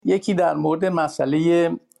یکی در مورد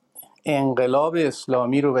مسئله انقلاب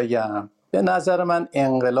اسلامی رو بگم. به نظر من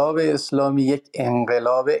انقلاب اسلامی یک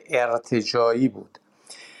انقلاب ارتجاعی بود.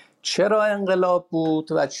 چرا انقلاب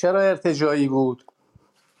بود و چرا ارتجاعی بود؟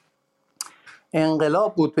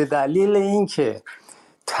 انقلاب بود به دلیل اینکه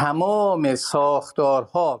تمام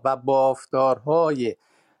ساختارها و بافتارهای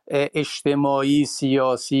اجتماعی،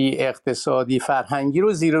 سیاسی، اقتصادی، فرهنگی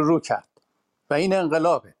رو زیر رو کرد و این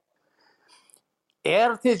انقلابه.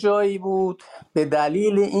 ارتجاعی بود به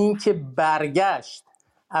دلیل اینکه برگشت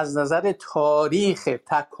از نظر تاریخ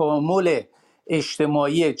تکامل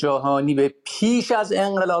اجتماعی جهانی به پیش از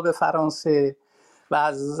انقلاب فرانسه و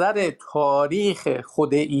از نظر تاریخ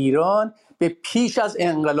خود ایران به پیش از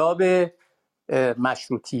انقلاب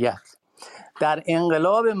مشروطیت. در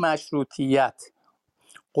انقلاب مشروطیت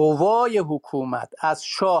قوای حکومت از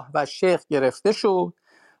شاه و شیخ گرفته شد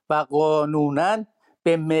و قانوناً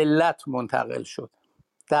به ملت منتقل شد،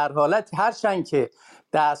 در حالت هرچند که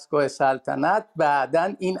دستگاه سلطنت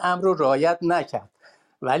بعداً این امر رو رعایت نکرد،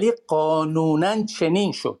 ولی قانوناً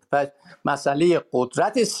چنین شد و مسئله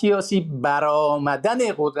قدرت سیاسی، برآمدن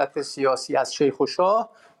قدرت سیاسی از شیخ و شاه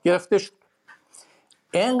گرفته شد.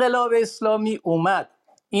 انقلاب اسلامی اومد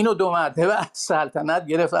اینو 2 مرتبه از سلطنت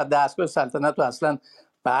گرفت و دستگاه سلطنت رو اصلا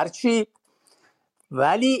برچید،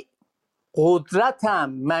 ولی قدرت هم،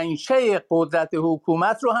 منشأ قدرت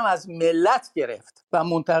حکومت رو هم از ملت گرفت و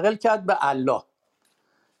منتقل کرد به الله،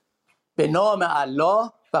 به نام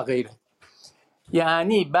الله و غیره.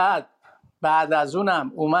 یعنی بعد از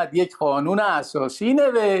اونم اومد یک قانون اساسی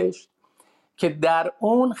نوشت که در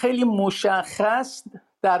اون خیلی مشخص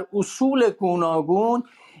در اصول گوناگون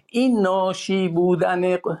این ناشی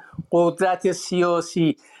بودن قدرت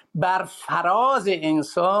سیاسی بر فراز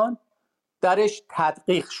انسان درش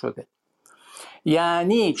تدقیق شده.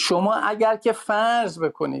 یعنی شما اگر که فرض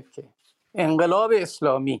بکنید که انقلاب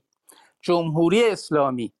اسلامی، جمهوری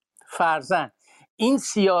اسلامی فرضاً این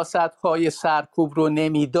سیاست‌های سرکوب رو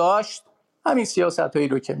نمی داشت، همین سیاست‌هایی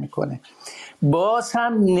رو که میکنه، باز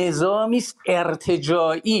هم نظامی است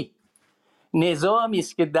ارتجاعی، نظامی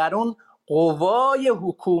است که در اون قوای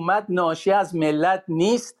حکومت ناشی از ملت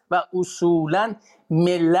نیست و اصولاً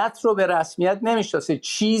ملت رو به رسمیت نمیشناسه.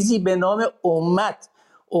 چیزی به نام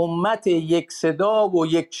امت یک صدا و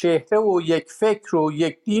یک چهره و یک فکر و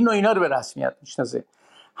یک دین و اینا رو به رسمیت میشناسه.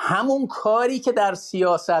 همون کاری که در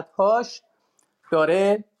سیاست‌هاش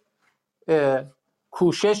داره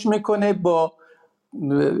کوشش میکنه با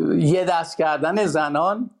یه دست کردن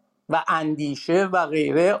زنان و اندیشه و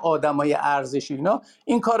غیره، آدمای ارزشی، اینا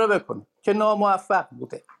این کارو بکنه که ناموفق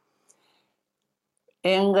بوده.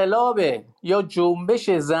 انقلاب یا جنبش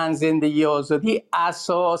زن زندگی آزادی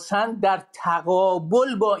اساساً در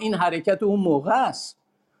تقابل با این حرکت اون موقع است.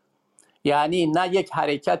 یعنی نه یک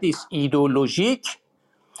حرکتی است ایدئولوژیک،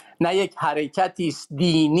 نه یک حرکتی است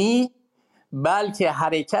دینی، بلکه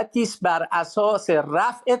حرکتی است بر اساس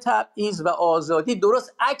رفع تبعیض و آزادی،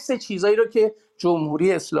 درست عکس چیزایی رو که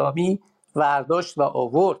جمهوری اسلامی برداشت و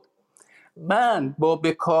آورد. من با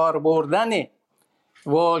به کار بردن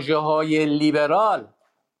واژه‌های لیبرال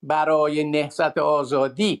برای نهضت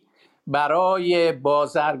آزادی، برای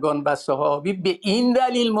بازرگان و صحابی به این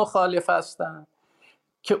دلیل مخالف هستم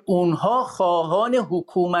که اونها خواهان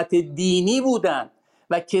حکومت دینی بودند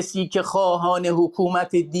و کسی که خواهان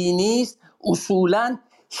حکومت دینی است اصولاً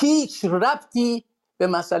هیچ ربطی به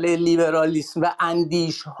مسئله لیبرالیسم و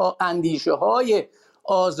اندیشه های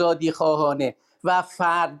آزادی خواهانه و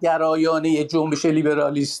فردگرایانه جنبش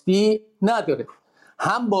لیبرالیستی نداره.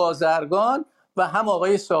 هم بازرگان و هم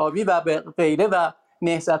آقای صحابی و غیره و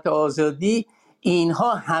نهضت آزادی،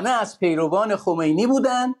 اینها همه از پیروان خمینی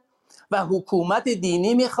بودند و حکومت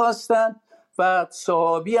دینی میخواستن و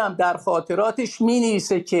صحابی هم در خاطراتش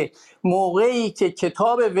مینویسه که موقعی که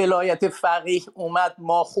کتاب ولایت فقیه اومد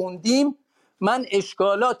ما خوندیم، من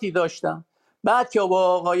اشکالاتی داشتم. بعد که با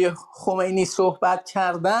آقای خمینی صحبت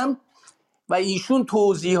کردم و ایشون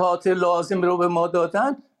توضیحات لازم رو به ما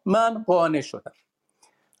دادن، من قانع شدم.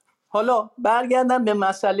 حالا برگردم به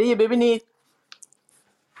مسئله. ببینید،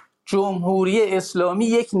 جمهوری اسلامی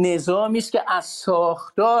یک نظامی است که از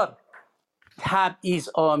ساختار تبعیض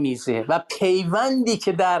آمیزه و پیوندی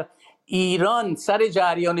که در ایران سر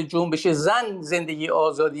جریان جنبش زن زندگی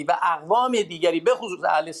آزادی و اقوام دیگری به خصوص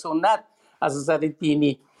اهل سنت از نظر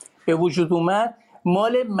دینی به وجود اومد،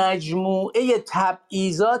 مال مجموعه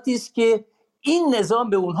تبعیضاتی است که این نظام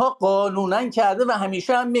به اونها قانونا کرده و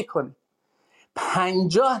همیشه هم میکنه.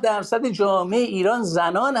 50% جامعه ایران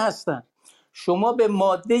زنان هستند. شما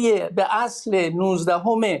به اصل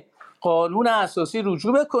 19 قانون اساسی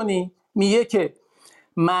رجوع بکنی، میگه که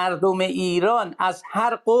مردم ایران از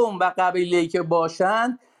هر قوم و قبیله‌ای که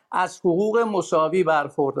باشند از حقوق مساوی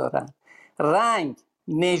برخوردارند. رنگ،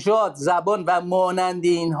 نژاد، زبان و مانند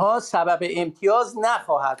اینها سبب امتیاز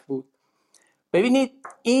نخواهد بود. ببینید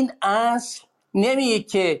این اصل نمیگه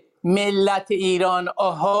که ملت ایران،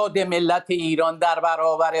 احاد ملت ایران در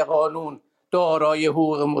برابر قانون دارای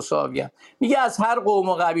حقوق مساوی هست. میگه از هر قوم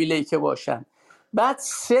و قبیله‌ای که باشن. بعد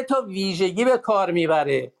 3 تا ویژگی به کار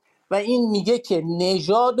میبره و این میگه که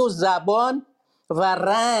نژاد و زبان و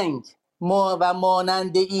رنگ و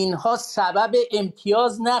مانند اینها سبب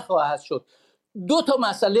امتیاز نخواهد شد. 2 تا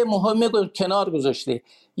مسئله مهم کنار گذاشته،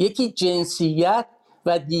 یکی جنسیت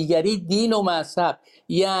و دیگری دین و مذهب.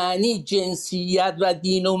 یعنی جنسیت و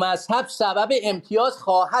دین و مذهب سبب امتیاز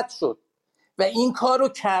خواهد شد و این کار رو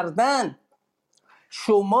کردن.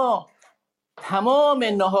 شما تمام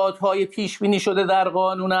نهادهای پیش بینی شده در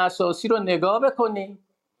قانون اساسی رو نگاه بکنید.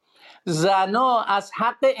 زنا از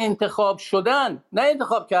حق انتخاب شدن، نه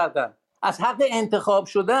انتخاب کردن، از حق انتخاب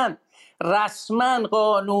شدن رسما،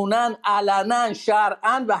 قانونا، علنا،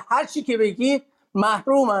 شرعا و هر چی که بگید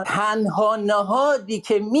محرومن. تنها نهادی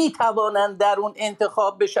که میتوانند در اون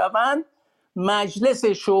انتخاب بشوند مجلس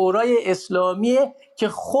شورای اسلامیه که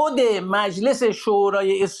خود مجلس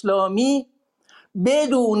شورای اسلامی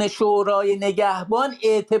بدون شورای نگهبان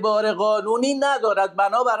اعتبار قانونی ندارد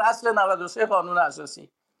بنابر اصل 93 قانون اساسی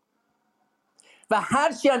و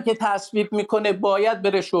هرچی هم که تصویب میکنه باید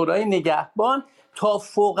بره شورای نگهبان تا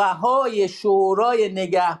فقهای شورای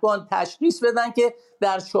نگهبان تشخیص بدن که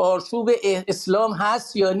در چارچوب اسلام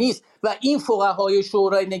هست یا نیست و این فقهای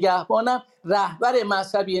شورای نگهبان هم رهبر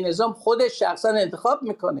مذهبی نظام خودش شخصا انتخاب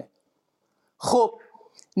میکنه. خب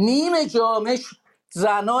نیم جامعه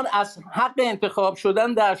زنان از حق انتخاب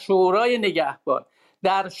شدن در شورای نگهبان،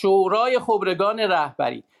 در شورای خبرگان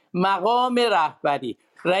رهبری، مقام رهبری،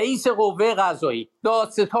 رئیس قوه قضایی،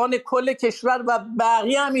 دادستان کل کشور و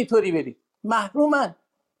بقیه هم اینطوری برید محرومن.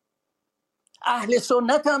 اهل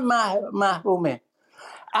سنت هم محرومه.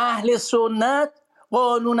 اهل سنت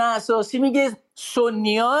قانون اساسی میگه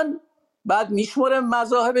سنیان، بعد میشموره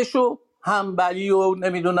مذاهبشو، حنبلی و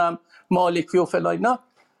نمیدونم مالکی و فلان اینا،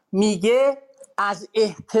 میگه از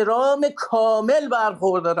احترام کامل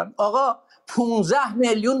برخوردارن. آقا 15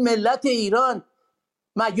 میلیون ملت ایران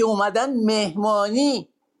مگه اومدن مهمانی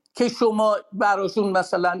که شما براشون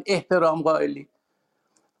مثلا احترام قائلی؟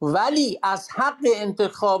 ولی از حق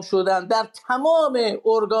انتخاب شدن در تمام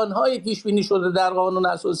ارگان‌های پیش بینی شده در قانون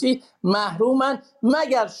اساسی محرومن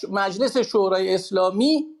مگر مجلس شورای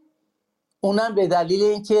اسلامی، اونم به دلیل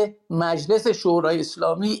اینکه مجلس شورای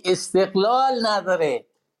اسلامی استقلال نداره،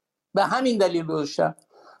 به همین دلیل گذاشتن.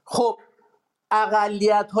 خب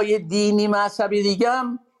اقلیت‌های دینی مذهبی دیگه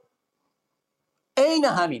هم عین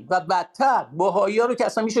همین و بدتر، بهائی‌ها رو که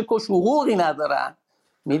اصلا میشه کش، حقوقی ندارن.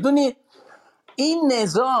 میدونید این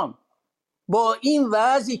نظام با این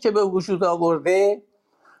وضعی که به وجود آورده،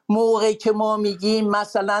 موقعی که ما میگیم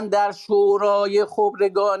مثلا در شورای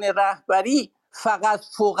خبرگان رهبری فقط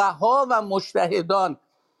فقها و مجتهدان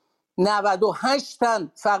 98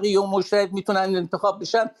 تن فقیه و مجتهد میتونن انتخاب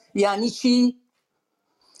بشن، یعنی چی؟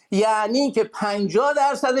 یعنی که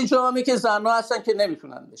 50% جامعه که زنها هستن که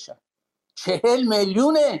نمیتونن بشن. 40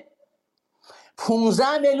 میلیونه،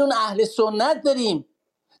 15 میلیون اهل سنت داریم،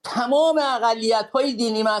 تمام اقلیت‌های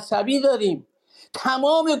دینی مذهبی داریم،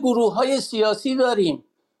 تمام گروه‌های سیاسی داریم،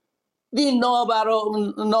 دین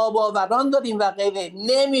ناباوران داریم و غیره،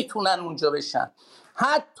 نمیتونن اونجا بشن.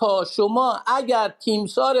 حتی شما اگر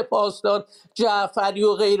تیمسار پاسدار جعفری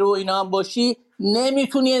و غیره و اینا هم باشی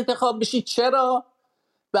نمیتونی انتخاب بشی. چرا؟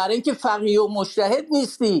 برای اینکه فقیه و مجتهد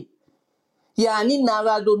نیستی. یعنی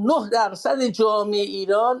 99% جامعه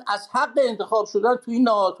ایران از حق انتخاب شدن توی این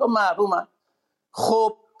نهادها محرومن.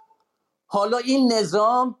 خب حالا این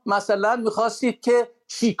نظام مثلا میخواستید که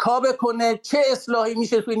چیکار بکنه، چه اصلاحی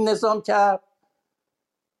میشه توی این نظام کرد؟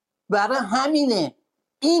 برای همینه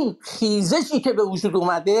این خیزشی که به وجود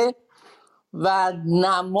اومده و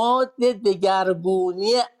نماد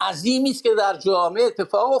دگرگونی عظیمی است که در جامعه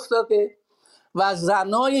اتفاق افتاده و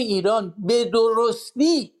زنای ایران به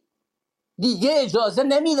درستی دیگه اجازه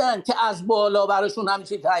نمیدن که از بالا براشون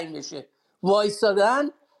همچی تعیین بشه، وایستادن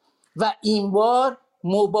و این بار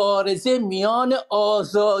مبارزه میان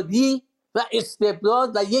آزادی و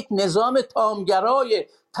استبداد و یک نظام تامگرای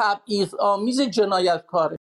تبعیض‌آمیز جنایتکاره.